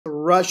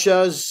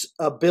Russia's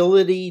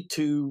ability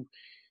to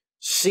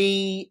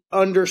see,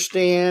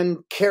 understand,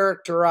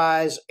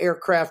 characterize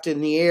aircraft in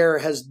the air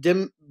has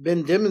been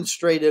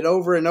demonstrated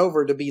over and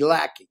over to be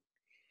lacking.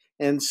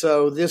 And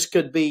so this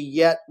could be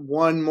yet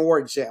one more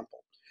example.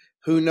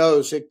 Who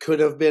knows? It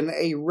could have been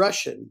a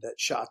Russian that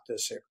shot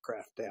this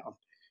aircraft down.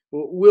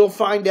 We'll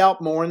find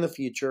out more in the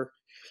future.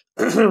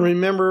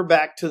 Remember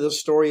back to the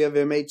story of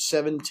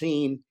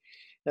MH17.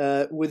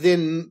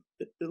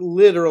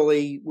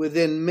 Literally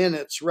within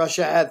minutes,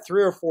 Russia had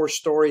 3 or 4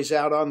 stories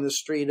out on the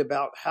street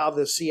about how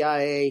the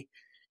CIA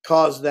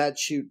caused that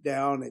shoot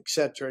down, et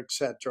cetera,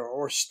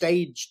 or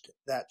staged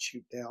that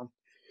shoot down.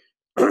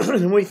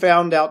 And we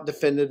found out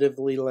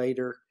definitively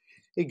later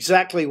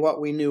exactly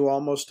what we knew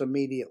almost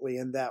immediately,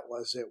 and it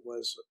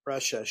was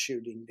Russia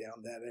shooting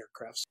down that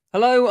aircraft.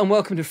 Hello and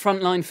welcome to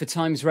Frontline for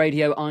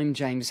TimesRadio. I'm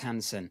James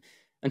Hansen.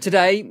 And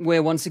today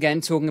we're once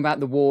again talking about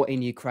the war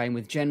in Ukraine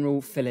with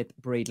General Philip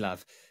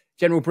Breedlove.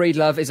 General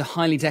Breedlove is a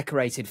highly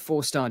decorated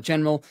 4-star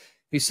general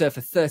who served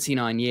for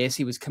 39 years.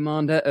 He was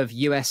commander of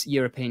US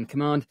European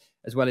Command,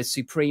 as well as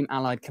Supreme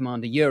Allied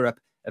Commander Europe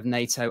of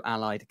NATO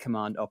Allied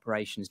Command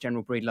Operations.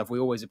 General Breedlove, we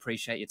always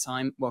appreciate your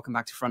time. Welcome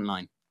back to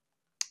Frontline.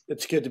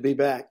 It's good to be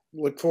back.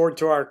 Look forward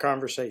to our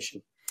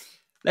conversation.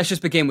 Let's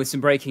just begin with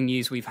some breaking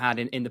news we've had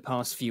in the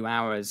past few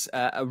hours.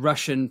 A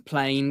Russian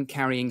plane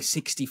carrying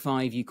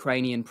 65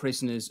 Ukrainian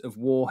prisoners of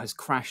war has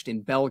crashed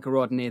in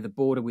Belgorod near the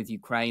border with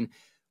Ukraine.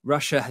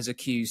 Russia has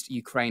accused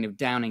Ukraine of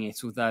downing it,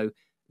 although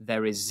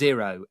there is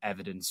zero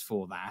evidence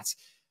for that.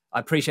 I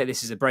appreciate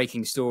this is a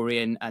breaking story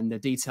and the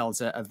details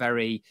are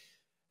very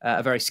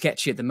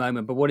sketchy at the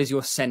moment, but what is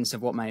your sense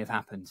of what may have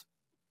happened?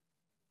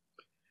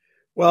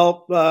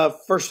 Well,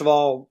 first of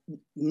all,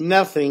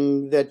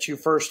 nothing that you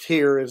first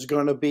hear is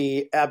going to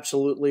be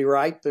absolutely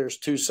right. There's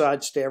 2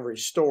 sides to every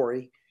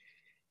story.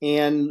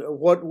 And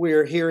what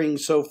we're hearing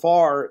so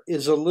far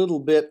is a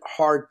little bit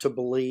hard to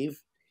believe.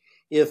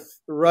 If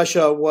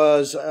Russia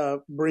was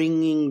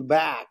bringing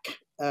back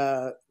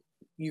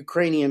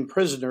Ukrainian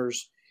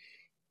prisoners,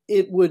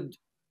 it would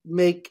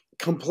make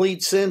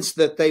complete sense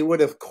that they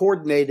would have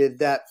coordinated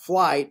that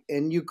flight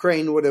and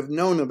Ukraine would have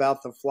known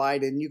about the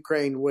flight and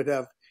Ukraine would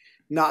have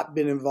not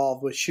been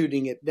involved with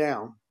shooting it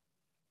down.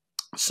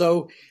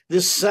 So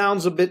this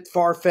sounds a bit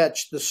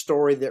far-fetched, the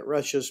story that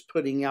Russia's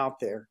putting out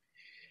there.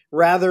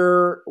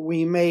 Rather,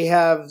 we may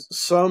have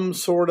some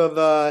sort of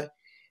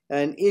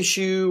an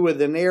issue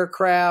with an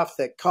aircraft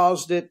that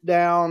caused it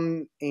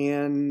down,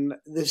 and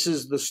this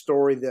is the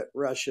story that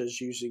Russia's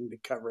using to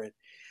cover it.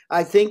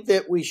 I think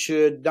that we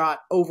should not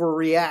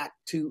overreact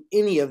to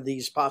any of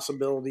these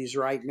possibilities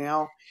right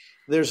now.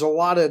 There's a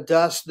lot of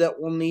dust that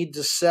will need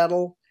to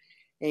settle.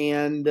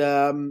 And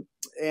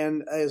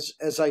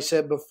as I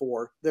said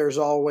before, there's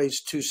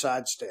always 2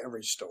 sides to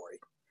every story.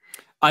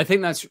 I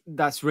think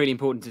that's really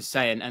important to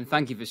say, and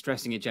thank you for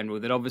stressing it, General,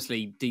 that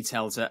obviously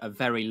details are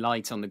very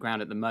light on the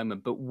ground at the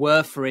moment, but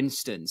were, for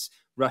instance,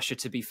 Russia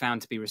to be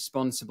found to be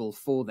responsible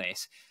for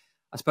this,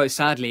 I suppose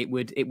sadly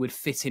it would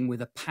fit in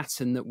with a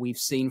pattern that we've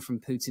seen from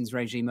Putin's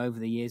regime over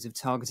the years of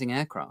targeting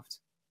aircraft.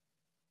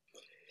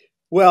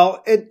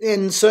 Well,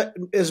 so,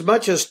 as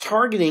much as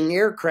targeting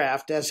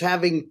aircraft as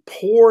having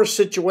poor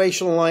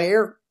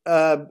situational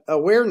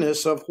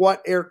awareness of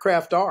what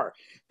aircraft are.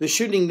 The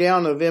shooting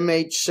down of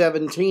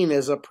MH17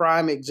 is a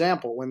prime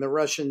example when the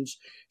Russians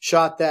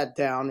shot that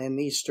down in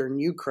eastern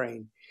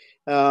Ukraine.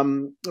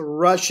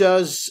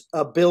 Russia's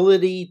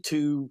ability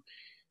to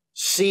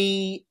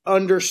see,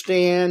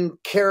 understand,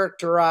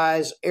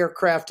 characterize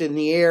aircraft in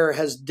the air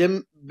has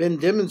been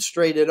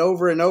demonstrated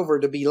over and over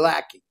to be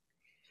lacking.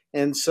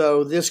 And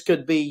so this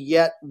could be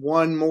yet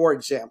one more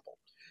example.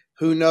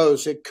 Who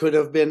knows? It could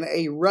have been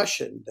a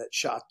Russian that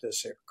shot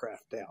this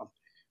aircraft down.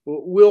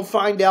 We'll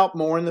find out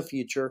more in the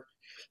future.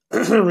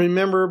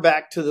 Remember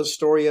back to the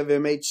story of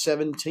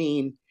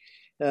MH17.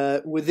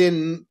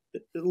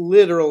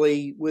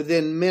 Literally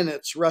within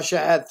minutes, Russia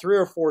had 3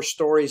 or 4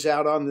 stories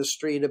out on the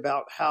street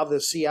about how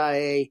the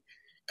CIA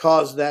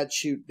caused that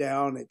shoot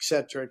down, et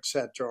cetera,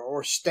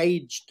 or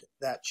staged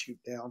that shoot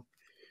down.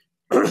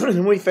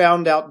 And we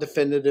found out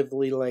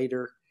definitively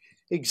later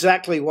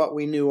exactly what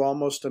we knew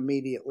almost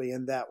immediately,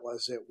 and it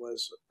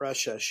was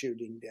Russia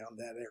shooting down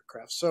that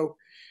aircraft. So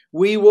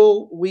we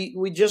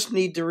just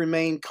need to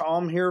remain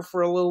calm here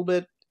for a little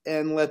bit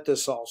and let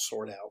this all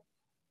sort out.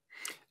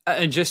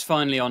 And just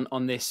finally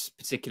on this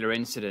particular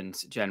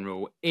incident,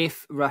 General,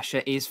 if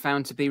Russia is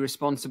found to be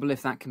responsible,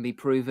 if that can be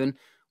proven,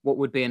 what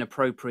would be an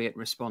appropriate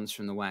response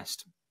from the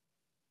West?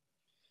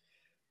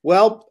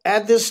 Well,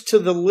 add this to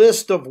the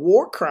list of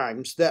war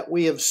crimes that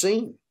we have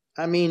seen.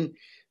 I mean,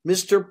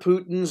 Mr.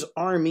 Putin's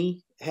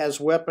army has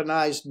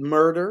weaponized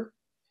murder.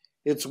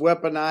 It's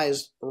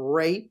weaponized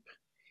rape.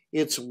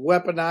 It's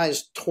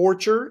weaponized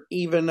torture,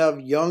 even of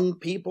young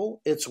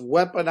people. It's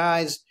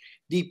weaponized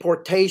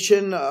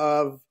deportation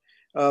of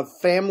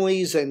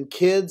families and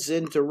kids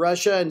into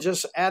Russia. And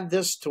just add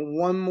this to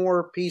one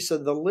more piece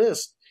of the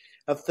list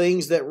of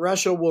things that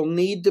Russia will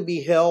need to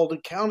be held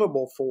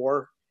accountable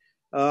for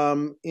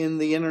in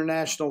the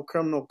international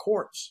criminal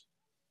courts.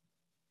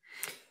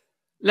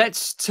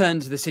 Let's turn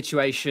to the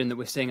situation that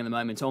we're seeing at the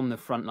moment on the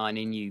front line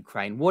in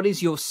Ukraine. What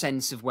is your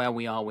sense of where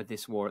we are with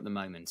this war at the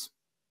moment?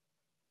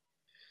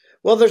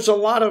 Well, there's a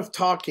lot of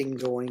talking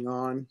going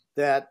on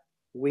that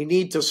we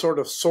need to sort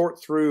of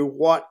sort through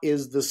what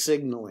is the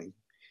signaling.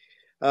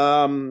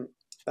 First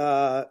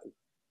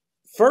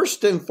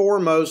and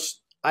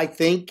foremost, I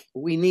think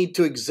we need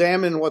to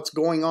examine what's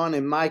going on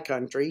in my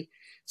country.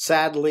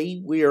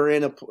 Sadly, we are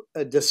in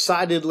a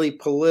decidedly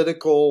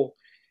political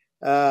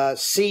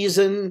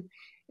season,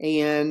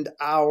 and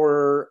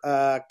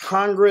our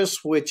Congress,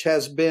 which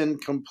has been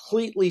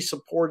completely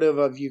supportive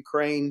of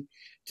Ukraine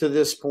to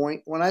this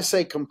point. When I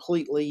say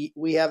completely,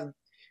 we have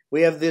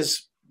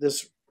this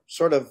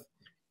sort of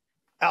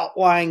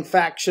outlying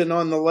faction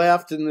on the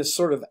left and this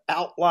sort of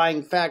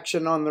outlying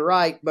faction on the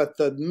right, but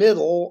the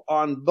middle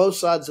on both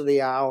sides of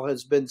the aisle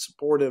has been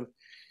supportive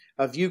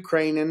of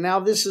Ukraine. And now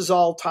this is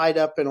all tied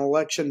up in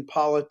election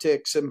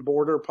politics and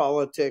border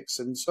politics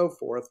and so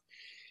forth.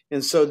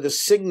 And so the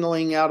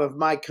signaling out of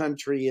my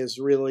country is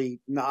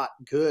really not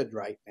good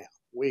right now.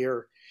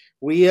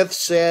 We have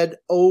said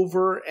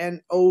over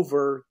and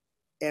over,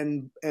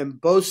 and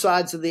both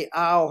sides of the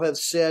aisle have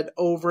said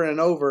over and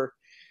over,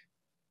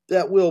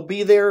 that we'll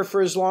be there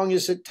for as long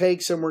as it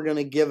takes, and we're going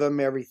to give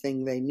them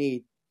everything they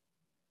need.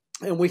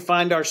 And we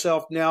find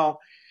ourselves now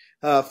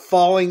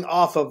falling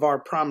off of our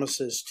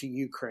promises to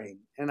Ukraine.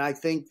 And I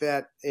think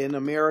that in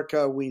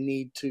America, we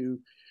need to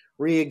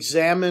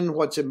re-examine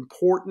what's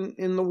important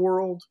in the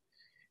world.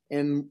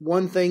 And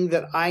one thing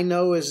that I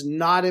know is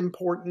not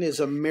important is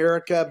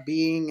America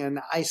being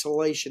an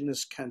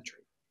isolationist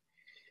country.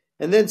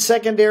 And then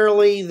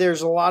secondarily,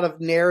 there's a lot of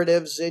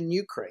narratives in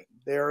Ukraine.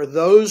 There are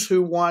those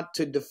who want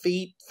to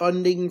defeat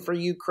funding for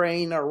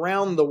Ukraine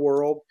around the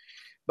world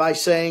by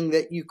saying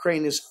that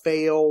Ukraine has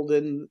failed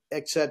and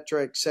et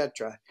cetera, et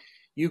cetera.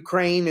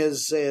 Ukraine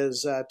is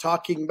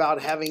talking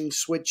about having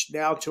switched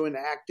now to an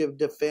active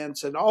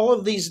defense, and all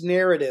of these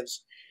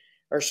narratives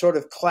are sort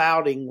of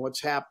clouding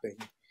what's happening.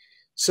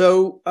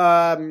 So,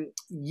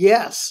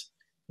 yes,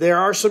 there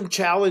are some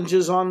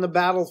challenges on the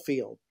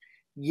battlefield.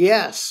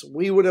 Yes,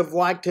 we would have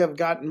liked to have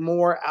gotten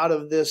more out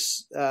of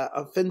this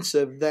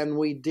offensive than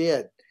we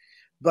did.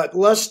 But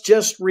let's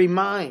just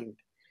remind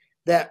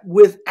that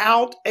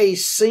without a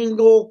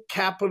single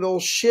capital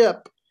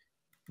ship,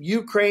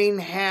 Ukraine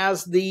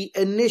has the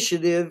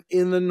initiative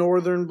in the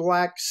northern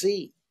Black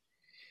Sea.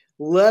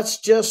 Let's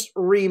just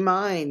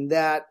remind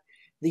that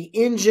the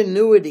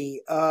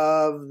ingenuity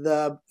of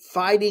the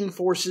fighting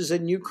forces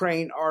in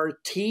Ukraine are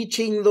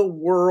teaching the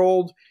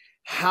world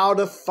how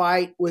to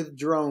fight with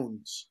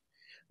drones.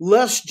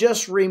 Let's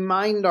just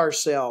remind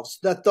ourselves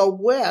that the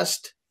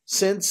West,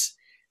 since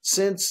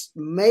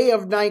May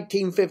of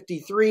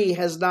 1953,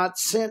 has not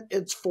sent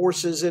its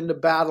forces into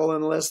battle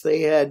unless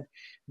they had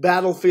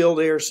battlefield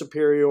air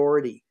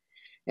superiority.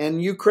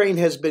 And Ukraine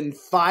has been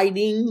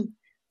fighting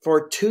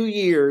for 2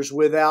 years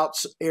without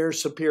air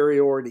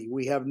superiority.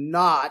 We have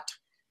not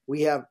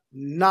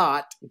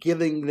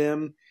giving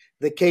them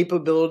the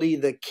capability,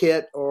 the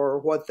kit, or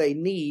what they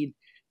need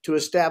to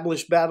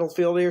establish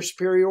battlefield air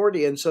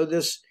superiority. And so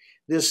this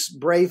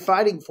brave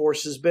fighting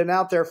force has been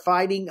out there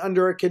fighting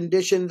under a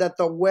condition that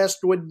the West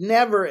would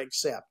never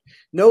accept.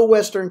 No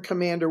Western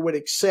commander would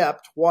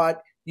accept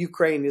what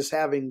Ukraine is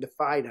having to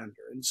fight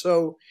under. And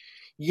so,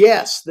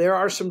 yes, there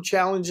are some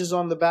challenges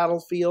on the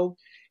battlefield.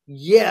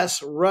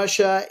 Yes,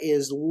 Russia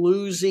is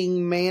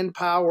losing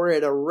manpower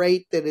at a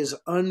rate that is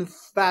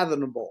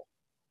unfathomable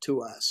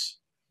to us.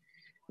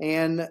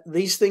 And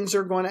these things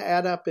are going to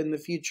add up in the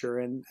future.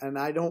 And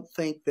I don't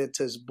think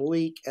that's as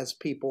bleak as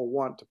people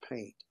want to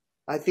paint.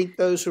 I think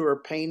those who are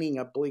painting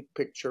a bleak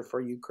picture for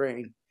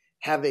Ukraine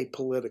have a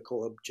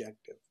political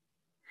objective.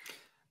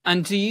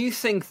 And do you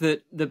think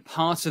that the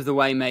part of the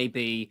way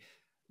maybe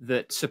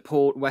that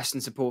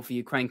Western support for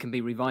Ukraine can be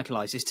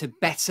revitalized is to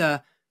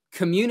better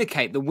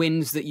communicate the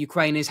wins that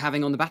Ukraine is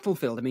having on the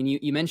battlefield? I mean,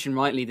 you mentioned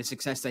rightly the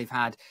success they've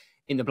had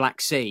in the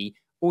Black Sea.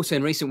 Also,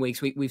 in recent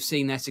weeks, we've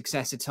seen their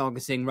success at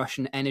targeting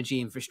Russian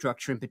energy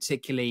infrastructure, and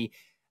particularly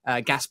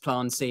gas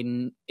plants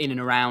in and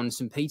around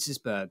St.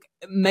 Petersburg.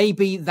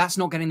 Maybe that's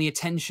not getting the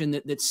attention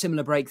that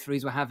similar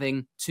breakthroughs were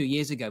having 2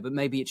 years ago, but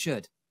maybe it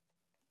should.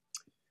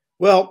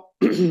 Well,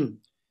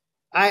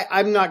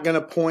 I'm not going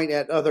to point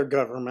at other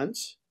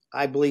governments.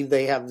 I believe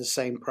they have the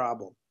same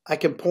problem. I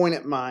can point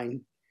at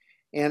mine.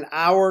 And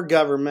our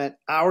government,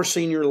 our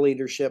senior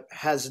leadership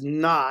has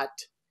not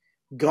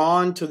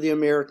gone to the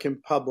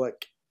American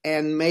public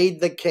and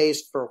made the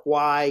case for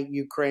why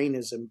Ukraine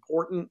is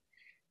important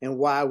and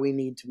why we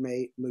need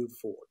to move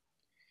forward.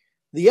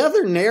 The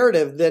other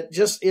narrative that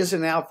just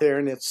isn't out there,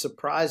 and it's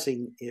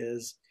surprising,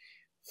 is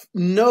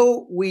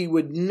no, we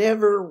would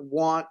never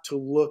want to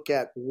look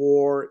at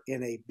war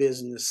in a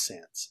business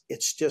sense.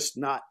 It's just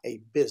not a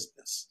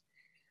business.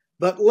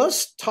 But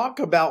let's talk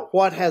about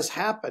what has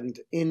happened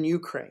in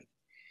Ukraine.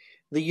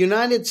 The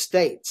United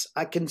States,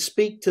 I can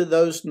speak to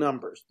those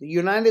numbers. The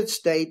United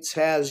States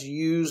has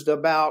used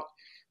about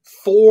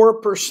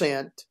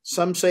 4%,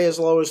 some say as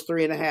low as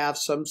 3.5%,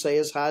 some say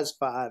as high as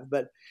 5%,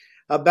 but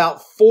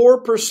about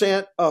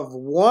 4% of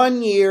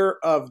 1 year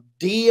of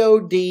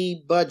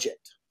DoD budget.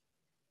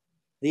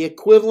 The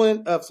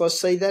equivalent of, let's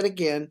say that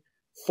again,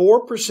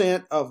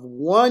 4% of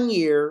 1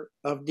 year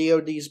of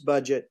DoD's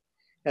budget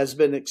has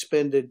been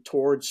expended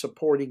towards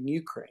supporting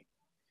Ukraine.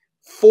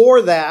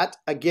 For that,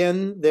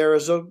 again, there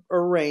is a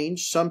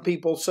range. Some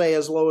people say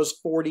as low as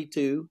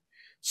 42.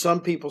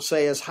 Some people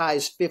say as high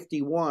as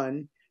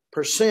 51%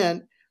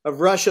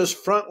 of Russia's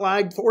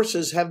frontline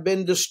forces have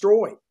been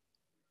destroyed.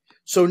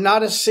 So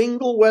not a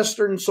single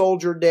Western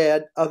soldier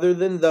dead other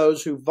than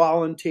those who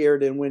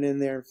volunteered and went in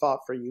there and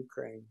fought for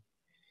Ukraine.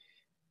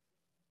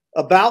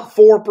 About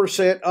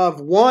 4%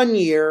 of 1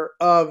 year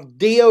of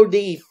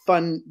DoD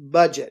fund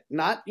budget,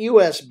 not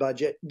U.S.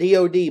 budget,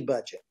 DoD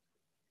budget.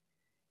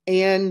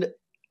 And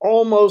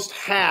almost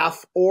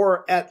half,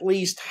 or at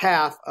least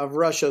half, of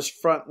Russia's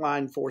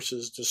frontline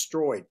forces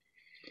destroyed.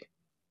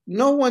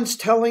 No one's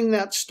telling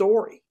that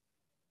story.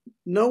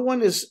 No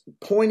one is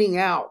pointing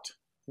out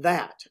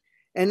that.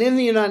 And in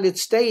the United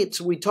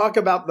States, we talk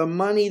about the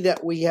money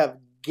that we have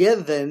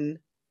given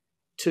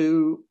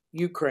to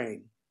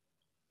Ukraine.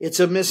 It's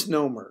a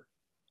misnomer.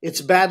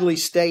 It's badly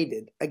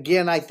stated.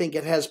 Again, I think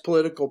it has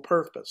political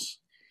purpose.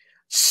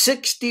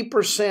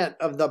 60%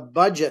 of the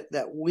budget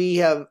that we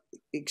have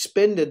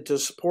expended to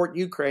support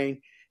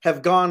Ukraine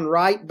have gone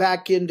right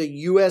back into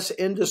U.S.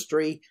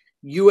 industry,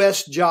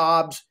 U.S.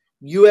 jobs,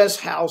 U.S.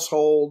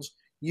 households,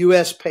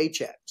 U.S.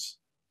 paychecks.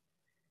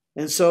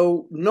 And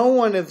so no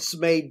one has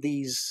made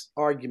these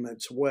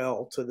arguments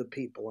well to the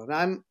people.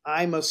 And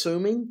I'm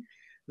assuming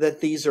that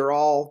these are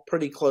all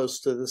pretty close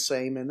to the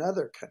same in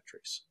other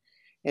countries.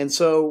 And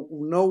so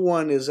no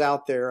one is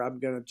out there. I'm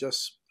going to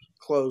just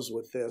close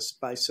with this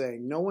by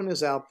saying no one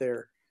is out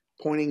there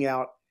pointing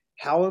out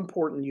how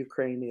important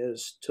Ukraine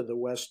is to the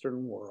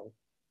Western world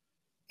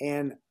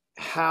and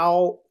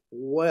how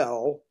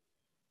well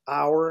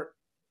our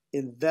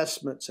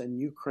investments in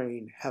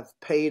Ukraine have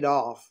paid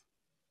off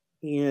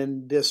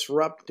in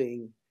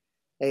disrupting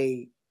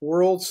a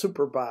world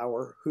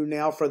superpower who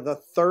now for the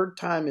third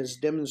time has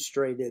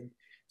demonstrated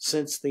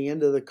since the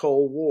end of the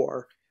Cold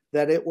War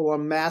that it will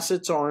amass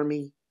its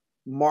army,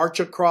 march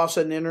across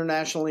an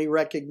internationally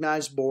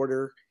recognized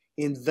border,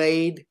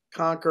 invade,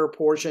 conquer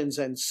portions,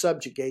 and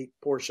subjugate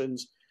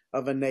portions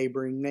of a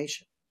neighboring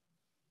nation.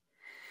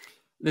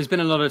 There's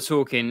been a lot of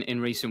talk in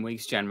recent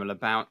weeks, General,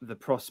 about the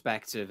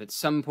prospect of, at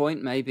some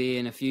point, maybe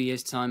in a few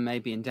years' time,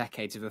 maybe in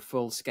decades, of a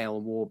full-scale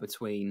war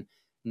between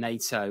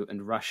NATO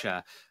and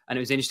Russia. And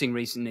it was interesting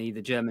recently,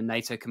 the German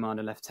NATO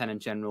commander,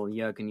 Lieutenant General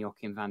Jürgen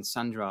Joachim von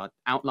Sandrart,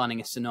 outlining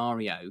a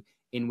scenario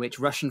in which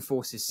Russian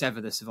forces sever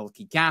the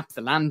Suwalki Gap,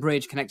 the land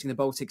bridge connecting the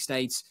Baltic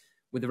states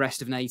with the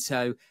rest of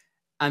NATO,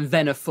 and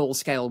then a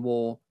full-scale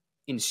war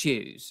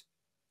ensues.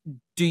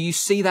 Do you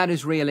see that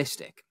as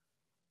realistic?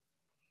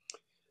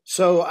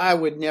 So I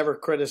would never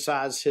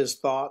criticize his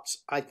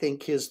thoughts. I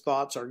think his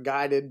thoughts are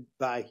guided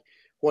by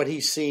what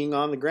he's seeing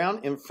on the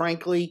ground. And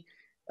frankly,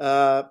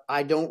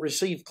 I don't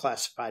receive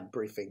classified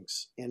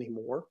briefings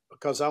anymore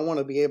because I want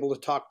to be able to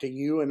talk to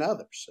you and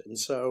others. And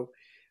so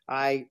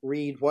I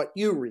read what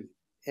you read,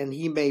 and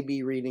he may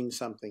be reading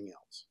something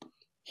else.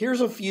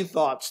 Here's a few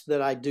thoughts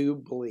that I do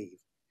believe.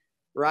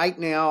 Right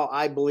now,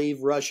 I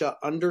believe Russia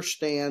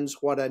understands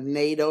what a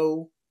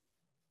NATO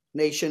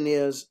nation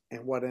is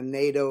and what a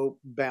NATO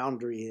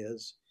boundary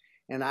is.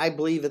 And I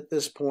believe at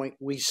this point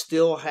we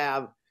still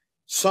have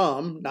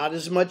some, not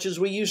as much as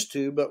we used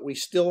to, but we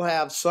still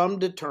have some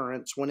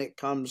deterrence when it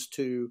comes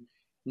to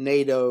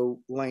NATO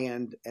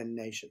land and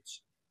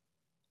nations.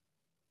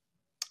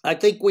 I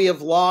think we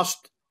have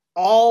lost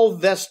all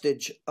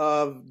vestige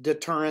of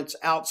deterrence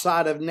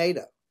outside of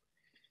NATO.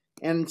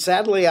 And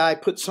sadly, I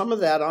put some of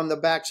that on the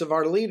backs of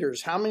our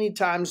leaders. How many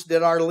times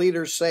did our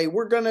leaders say,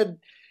 we're going to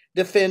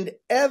defend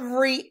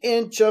every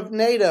inch of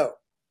NATO?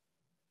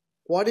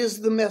 What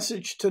is the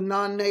message to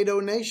non-NATO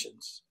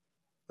nations?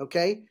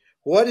 Okay?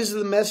 What is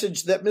the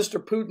message that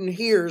Mr. Putin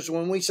hears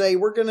when we say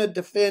we're going to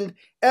defend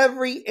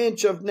every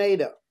inch of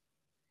NATO?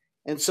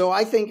 And so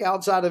I think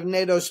outside of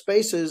NATO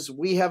spaces,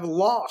 we have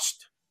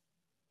lost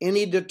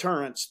any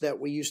deterrence that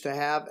we used to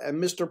have.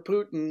 And Mr.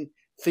 Putin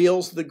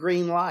feels the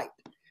green light.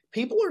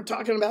 People are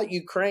talking about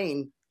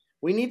Ukraine.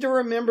 We need to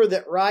remember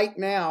that right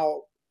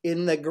now,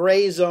 in the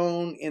gray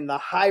zone, in the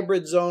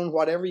hybrid zone,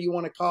 whatever you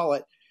want to call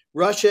it,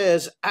 Russia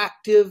is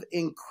active,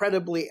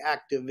 incredibly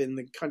active in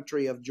the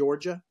country of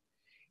Georgia.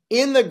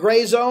 In the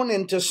gray zone,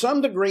 and to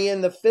some degree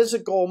in the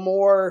physical,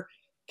 more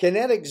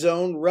kinetic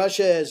zone,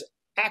 Russia is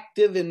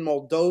active in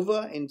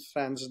Moldova, in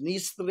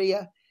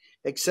Transnistria,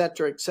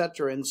 etc.,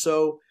 etc. And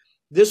so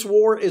this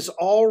war is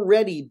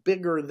already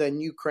bigger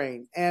than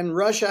Ukraine. And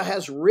Russia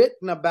has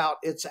written about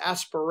its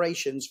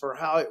aspirations for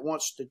how it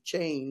wants to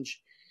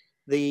change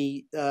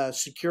the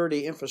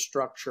security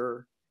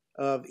infrastructure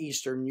of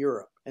Eastern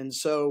Europe. And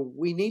so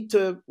we need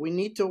to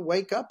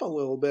wake up a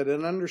little bit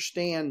and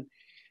understand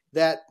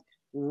that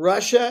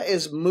Russia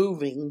is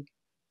moving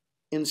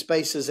in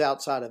spaces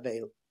outside of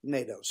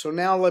NATO. So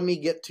now let me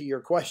get to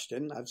your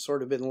question. I've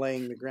sort of been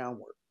laying the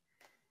groundwork.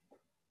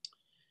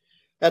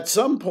 At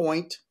some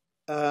point,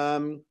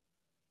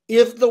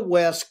 if the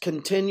West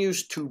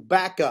continues to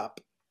back up,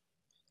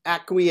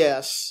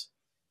 acquiesce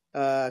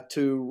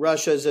to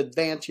Russia's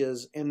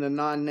advances in the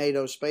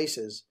non-NATO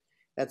spaces,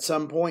 at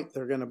some point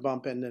they're going to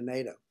bump into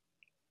NATO.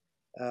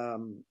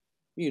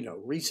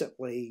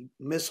 Recently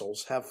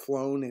missiles have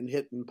flown and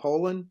hit in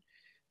Poland.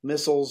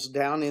 Missiles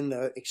down in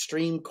the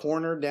extreme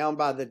corner down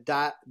by the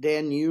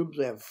Danube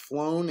have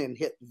flown and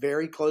hit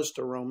very close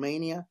to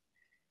Romania.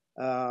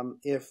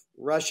 If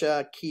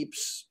Russia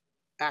keeps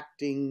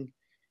acting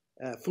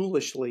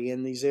foolishly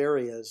in these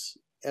areas,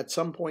 at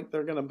some point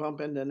they're going to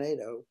bump into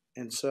NATO.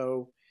 And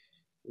so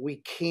we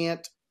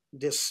can't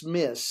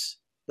dismiss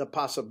the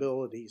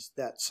possibilities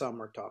that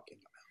some are talking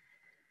about.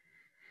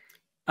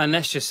 And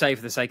let's just say,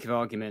 for the sake of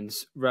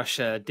arguments,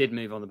 Russia did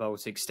move on the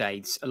Baltic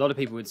states. A lot of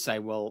people would say,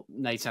 well,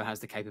 NATO has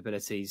the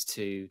capabilities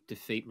to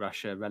defeat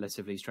Russia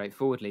relatively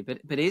straightforwardly.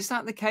 But is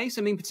that the case?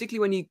 I mean,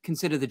 particularly when you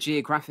consider the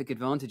geographic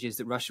advantages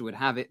that Russia would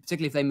have,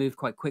 particularly if they moved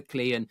quite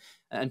quickly and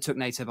took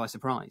NATO by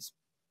surprise.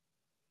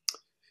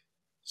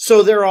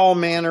 So there are all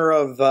manner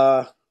of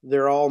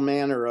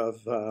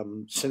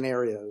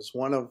scenarios.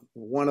 One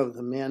of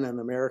the men in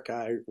America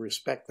I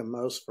respect the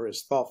most for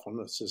his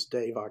thoughtfulness is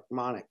Dave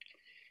Ochmanek.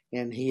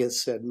 And he has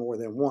said more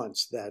than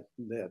once that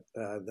the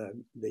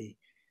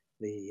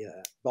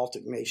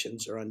Baltic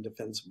nations are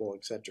undefensible,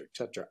 et cetera, et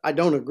cetera. I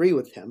don't agree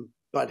with him,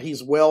 but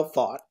he's well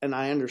thought, and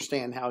I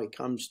understand how he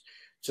comes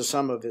to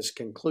some of his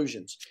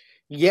conclusions.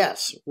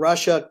 Yes,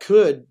 Russia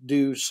could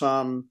do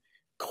some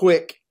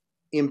quick,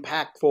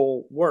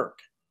 impactful work.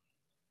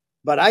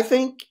 But I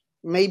think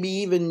maybe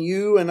even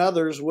you and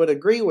others would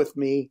agree with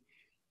me,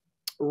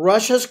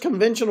 Russia's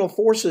conventional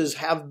forces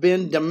have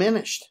been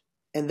diminished.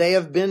 And they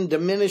have been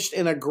diminished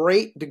in a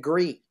great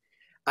degree.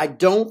 I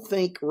don't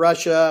think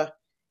Russia,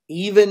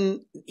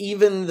 even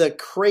the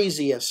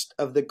craziest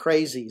of the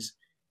crazies,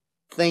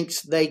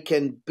 thinks they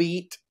can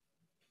beat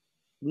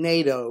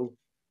NATO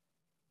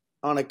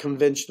on a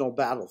conventional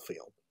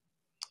battlefield.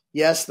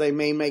 Yes, they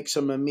may make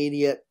some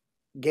immediate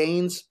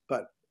gains,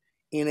 but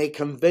in a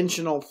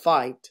conventional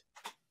fight,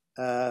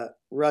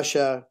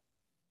 Russia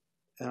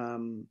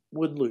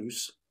would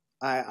lose.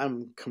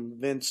 I'm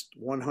convinced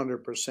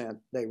 100%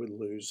 they would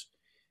lose.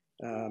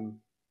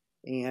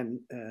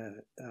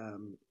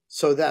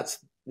 So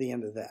that's the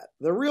end of that.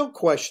 The real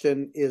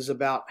question is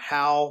about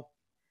how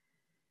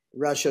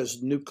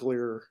Russia's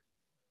nuclear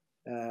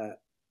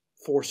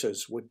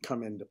forces would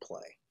come into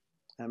play.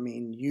 I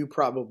mean, you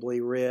probably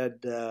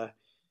read in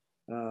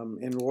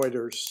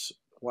Reuters,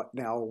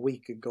 a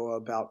week ago,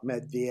 about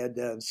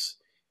Medvedev's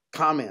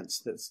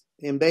comments.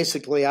 And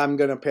basically, I'm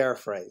going to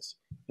paraphrase.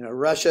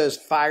 Russia is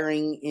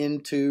firing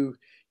into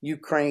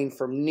Ukraine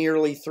from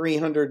nearly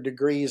 300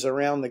 degrees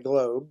around the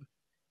globe,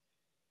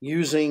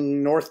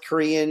 using North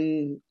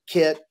Korean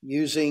kit,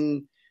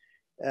 using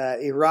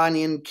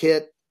Iranian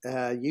kit,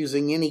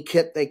 using any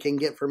kit they can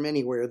get from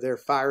anywhere. They're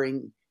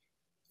firing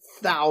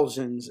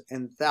thousands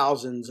and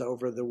thousands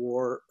over the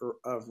war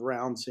of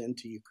rounds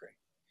into Ukraine.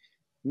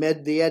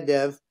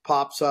 Medvedev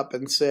pops up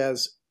and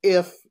says,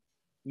 if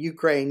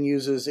Ukraine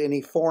uses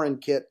any foreign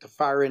kit to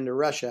fire into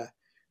Russia,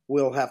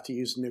 we'll have to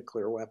use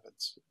nuclear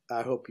weapons.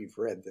 I hope you've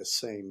read this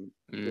same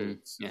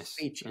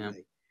speech. Yeah.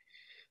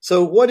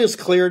 So what is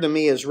clear to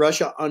me is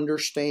Russia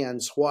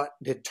understands what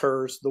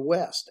deters the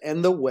West,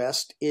 and the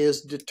West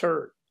is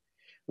deterred.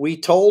 We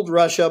told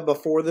Russia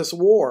before this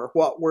war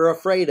what we're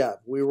afraid of.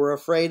 We were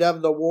afraid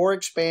of the war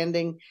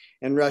expanding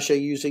and Russia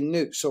using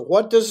nukes. So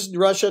what does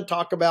Russia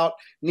talk about?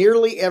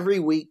 Nearly every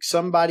week,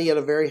 somebody at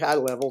a very high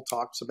level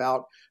talks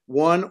about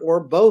one or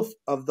both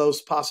of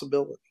those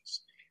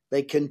possibilities.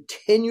 They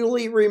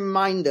continually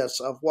remind us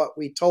of what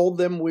we told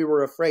them we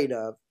were afraid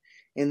of,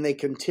 and they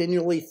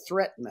continually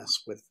threaten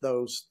us with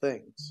those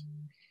things.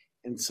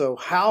 And so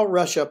how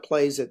Russia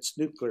plays its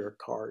nuclear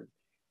card,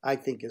 I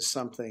think, is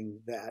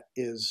something that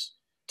is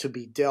to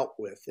be dealt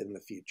with in the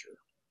future.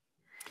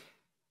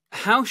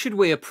 How should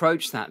we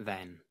approach that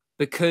then?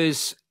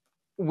 Because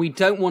we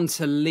don't want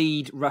to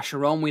lead Russia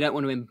on, we don't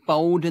want to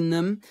embolden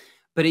them,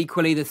 but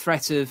equally the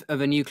threat of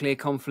a nuclear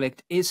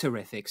conflict is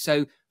horrific.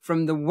 So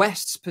from the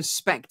West's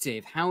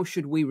perspective, how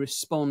should we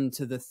respond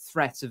to the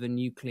threat of a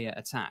nuclear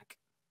attack?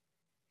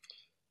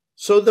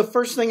 So the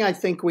first thing I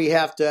think we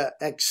have to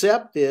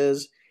accept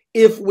is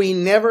if we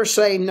never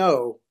say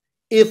no,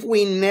 if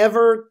we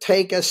never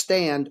take a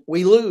stand,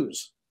 we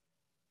lose.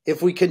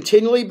 If we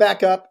continually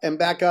back up and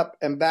back up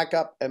and back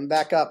up and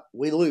back up,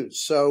 we lose.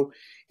 So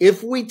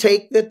if we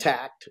take the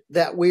tact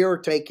that we are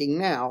taking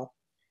now,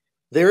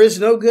 there is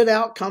no good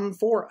outcome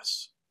for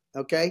us.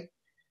 Okay?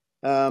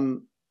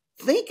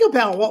 Think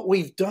about what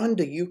we've done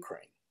to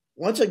Ukraine.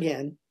 Once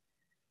again,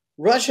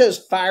 Russia is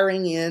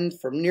firing in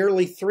from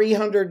nearly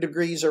 300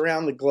 degrees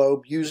around the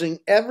globe using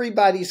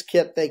everybody's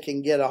kit they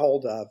can get a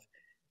hold of.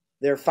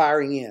 They're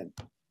firing in.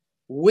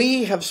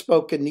 We have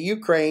spoken to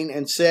Ukraine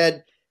and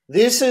said,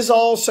 this is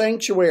all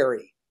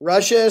sanctuary.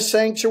 Russia is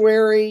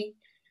sanctuary.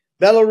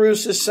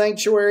 Belarus is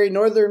sanctuary.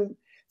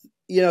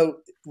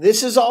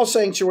 This is all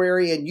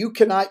sanctuary, and you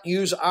cannot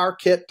use our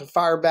kit to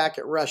fire back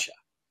at Russia.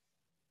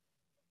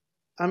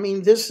 I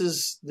mean, this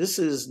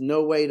is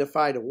no way to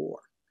fight a war.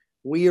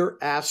 We are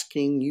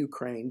asking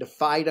Ukraine to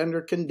fight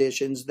under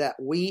conditions that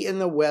we in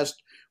the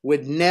West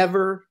would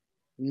never,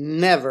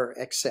 never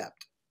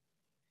accept.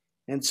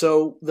 And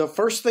so the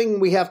first thing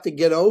we have to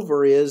get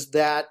over is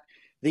that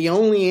the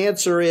only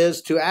answer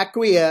is to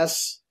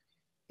acquiesce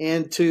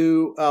and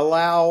to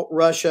allow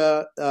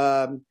Russia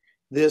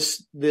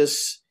this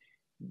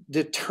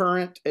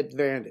deterrent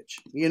advantage.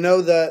 You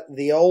know,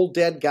 the old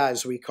dead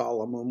guys, we call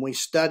them, when we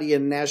study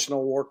in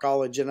National War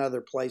College and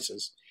other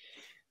places,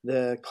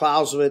 the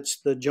Clausewitz,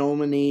 the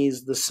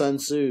Jomanis, the Sun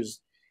Tzus,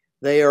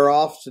 they are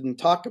often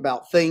talk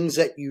about things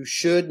that you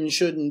should and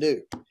shouldn't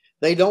do.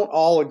 They don't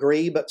all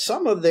agree, but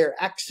some of their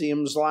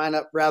axioms line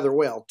up rather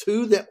well.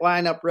 Two that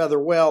line up rather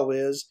well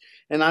is,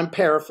 and I'm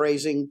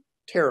paraphrasing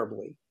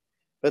terribly,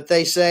 but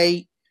they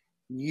say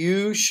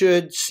you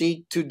should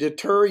seek to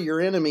deter your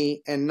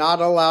enemy and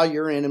not allow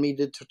your enemy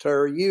to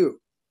deter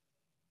you.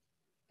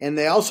 And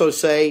they also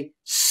say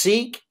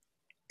seek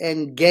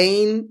and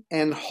gain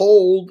and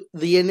hold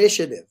the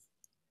initiative.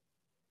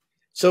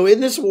 So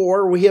in this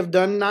war, we have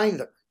done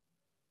neither.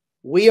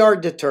 We are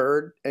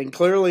deterred, and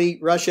clearly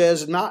Russia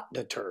is not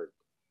deterred.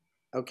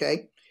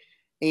 Okay?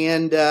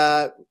 And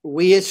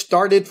we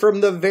started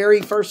from the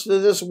very first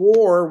of this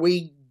war.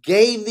 We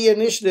gave the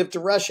initiative to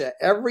Russia.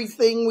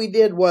 Everything we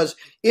did was,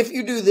 if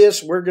you do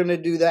this, we're going to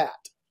do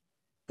that.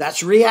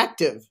 That's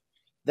reactive.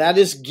 That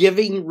is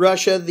giving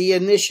Russia the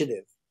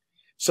initiative.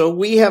 So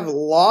we have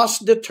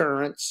lost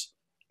deterrence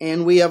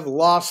and we have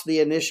lost the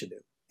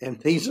initiative. And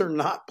these are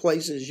not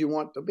places you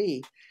want to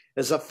be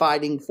as a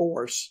fighting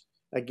force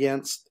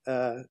against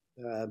a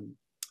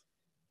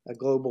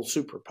global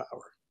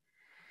superpower.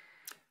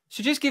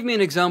 So just give me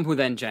an example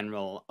then,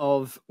 General,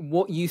 of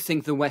what you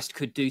think the West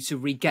could do to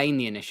regain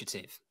the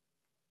initiative.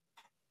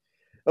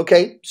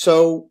 Okay,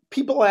 so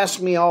people ask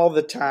me all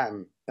the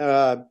time,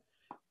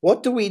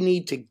 what do we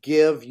need to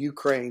give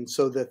Ukraine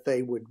so that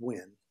they would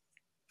win?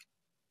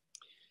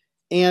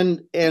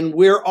 And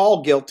we're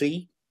all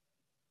guilty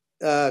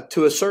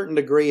to a certain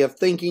degree of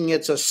thinking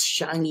it's a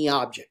shiny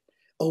object.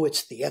 Oh,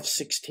 it's the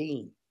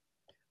F-16.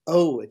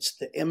 Oh, it's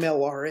the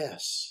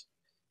MLRS.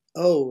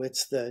 Oh,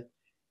 it's the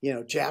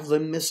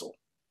Javelin missile.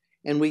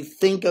 And we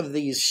think of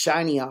these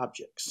shiny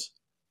objects.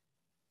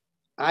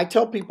 I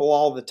tell people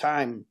all the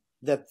time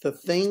that the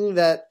thing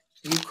that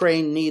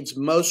Ukraine needs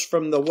most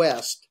from the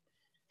West,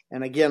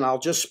 and again, I'll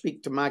just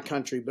speak to my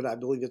country, but I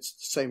believe it's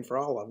the same for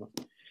all of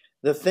them.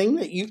 The thing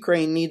that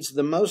Ukraine needs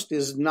the most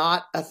is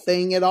not a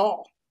thing at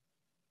all.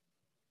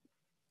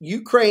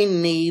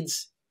 Ukraine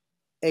needs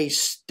a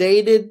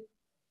stated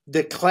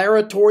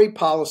declaratory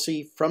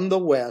policy from the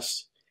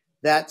West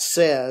that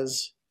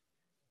says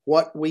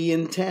what we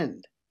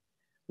intend.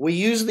 We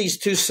use these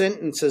two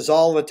sentences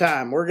all the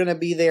time. We're going to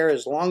be there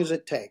as long as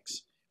it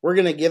takes. We're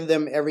going to give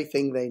them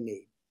everything they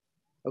need.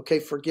 Okay,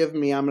 forgive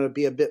me, I'm going to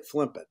be a bit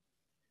flippant.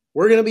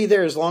 We're going to be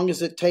there as long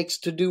as it takes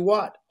to do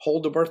what?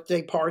 Hold a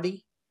birthday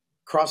party?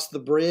 Cross the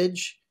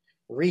bridge?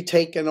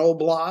 Retake an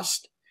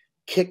oblast?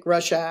 Kick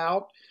Russia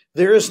out?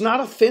 There is not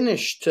a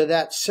finish to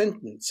that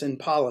sentence in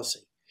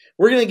policy.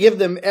 We're going to give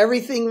them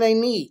everything they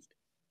need.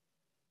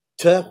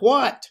 To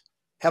what?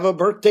 Have a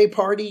birthday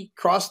party?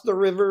 Cross the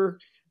river?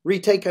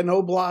 Retake an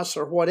oblast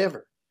or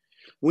whatever.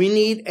 We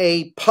need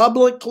a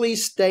publicly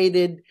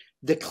stated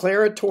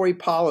declaratory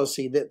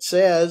policy that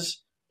says,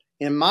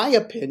 in my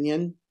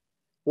opinion,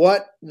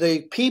 what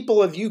the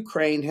people of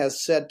Ukraine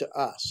has said to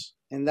us,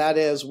 and that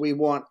is we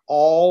want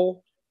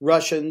all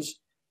Russians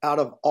out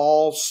of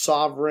all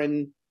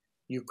sovereign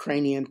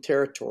Ukrainian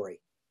territory.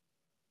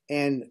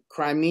 And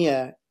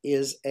Crimea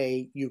is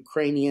a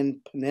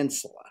Ukrainian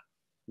peninsula,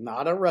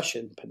 not a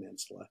Russian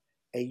peninsula,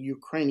 a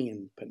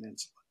Ukrainian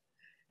peninsula.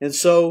 And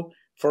so,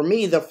 for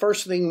me, the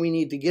first thing we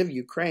need to give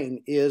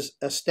Ukraine is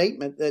a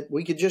statement that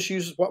we could just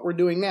use what we're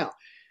doing now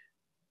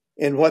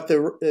and what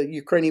the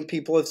Ukrainian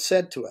people have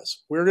said to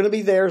us. We're going to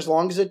be there as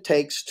long as it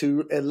takes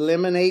to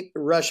eliminate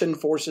Russian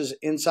forces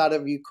inside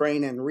of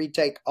Ukraine and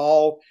retake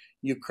all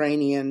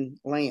Ukrainian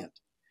land.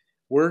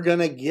 We're going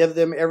to give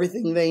them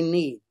everything they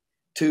need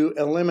to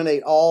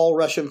eliminate all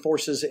Russian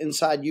forces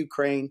inside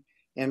Ukraine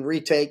and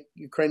retake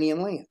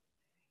Ukrainian land.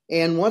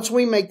 And once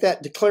we make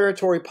that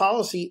declaratory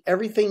policy,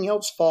 everything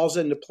else falls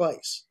into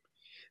place.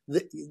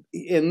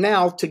 And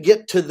now to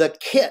get to the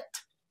kit,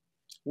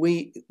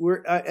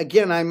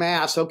 I'm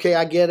asked, okay,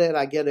 I get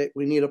it.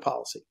 We need a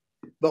policy.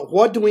 But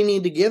what do we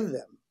need to give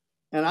them?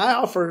 And I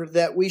offer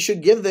that we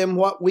should give them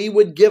what we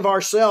would give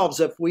ourselves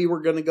if we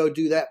were going to go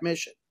do that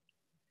mission.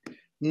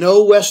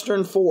 No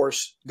Western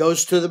force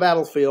goes to the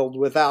battlefield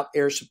without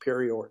air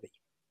superiority.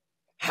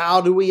 How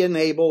do we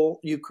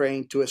enable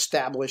Ukraine to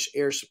establish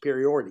air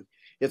superiority?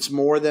 It's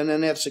more than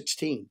an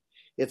F-16.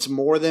 It's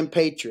more than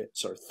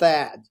Patriots or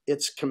THAAD.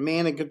 It's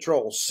command and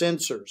control,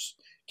 sensors,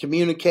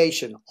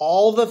 communication,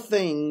 all the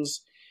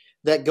things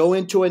that go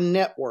into a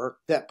network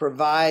that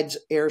provides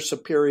air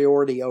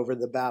superiority over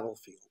the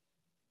battlefield.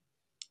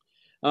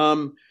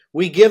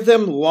 We give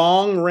them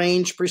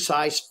long-range,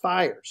 precise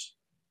fires.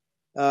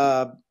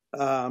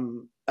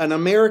 An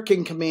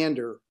American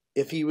commander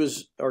if he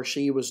was or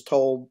she was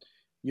told,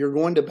 you're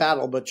going to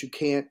battle, but you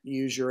can't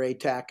use your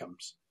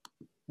ATACMS,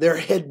 their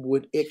head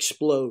would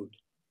explode.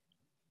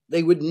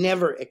 They would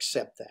never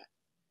accept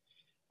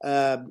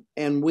that.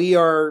 And we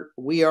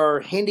are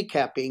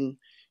handicapping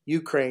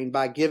Ukraine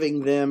by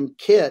giving them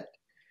kit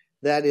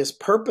that is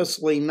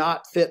purposely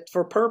not fit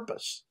for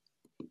purpose.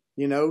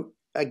 You know,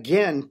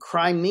 again,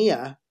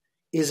 Crimea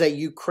is a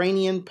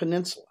Ukrainian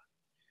peninsula.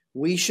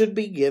 We should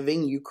be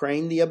giving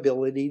Ukraine the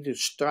ability to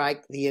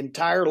strike the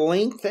entire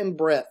length and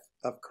breadth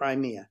of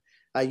Crimea.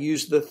 I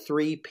use the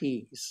 3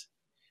 Ps.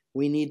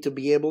 We need to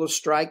be able to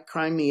strike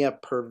Crimea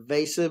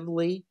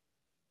pervasively,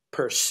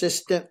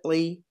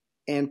 persistently,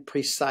 and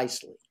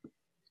precisely.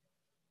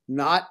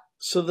 Not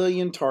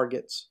civilian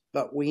targets,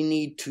 but we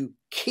need to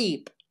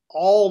keep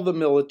all the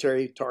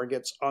military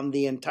targets on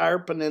the entire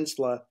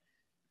peninsula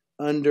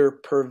under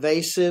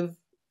pervasive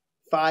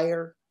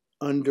fire,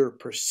 under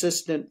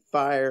persistent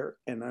fire,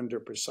 and under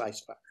precise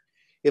fire.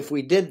 If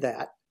we did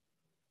that,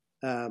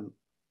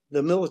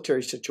 the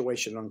military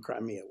situation on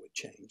Crimea would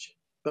change.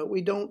 But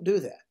we don't do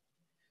that.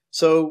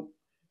 So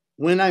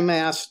when I'm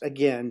asked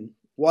again,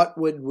 what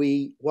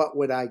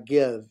would I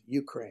give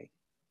Ukraine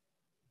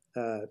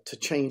to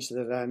change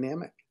the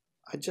dynamic?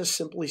 I just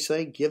simply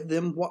say, give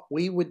them what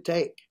we would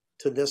take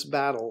to this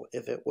battle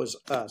if it was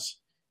us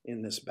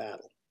in this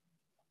battle.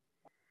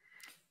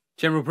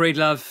 General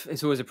Breedlove,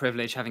 it's always a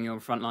privilege having you on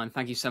Frontline.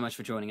 Thank you so much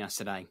for joining us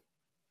today.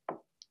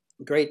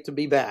 Great to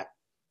be back.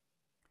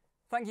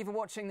 Thank you for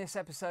watching this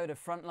episode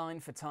of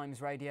Frontline for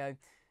Times Radio.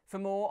 For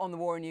more on the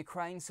war in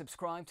Ukraine,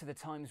 subscribe to the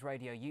Times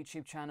Radio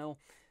YouTube channel.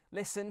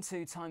 Listen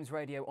to Times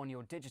Radio on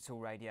your digital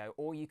radio,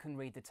 or you can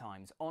read the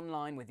Times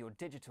online with your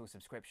digital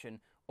subscription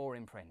or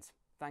in print.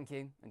 Thank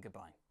you and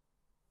goodbye.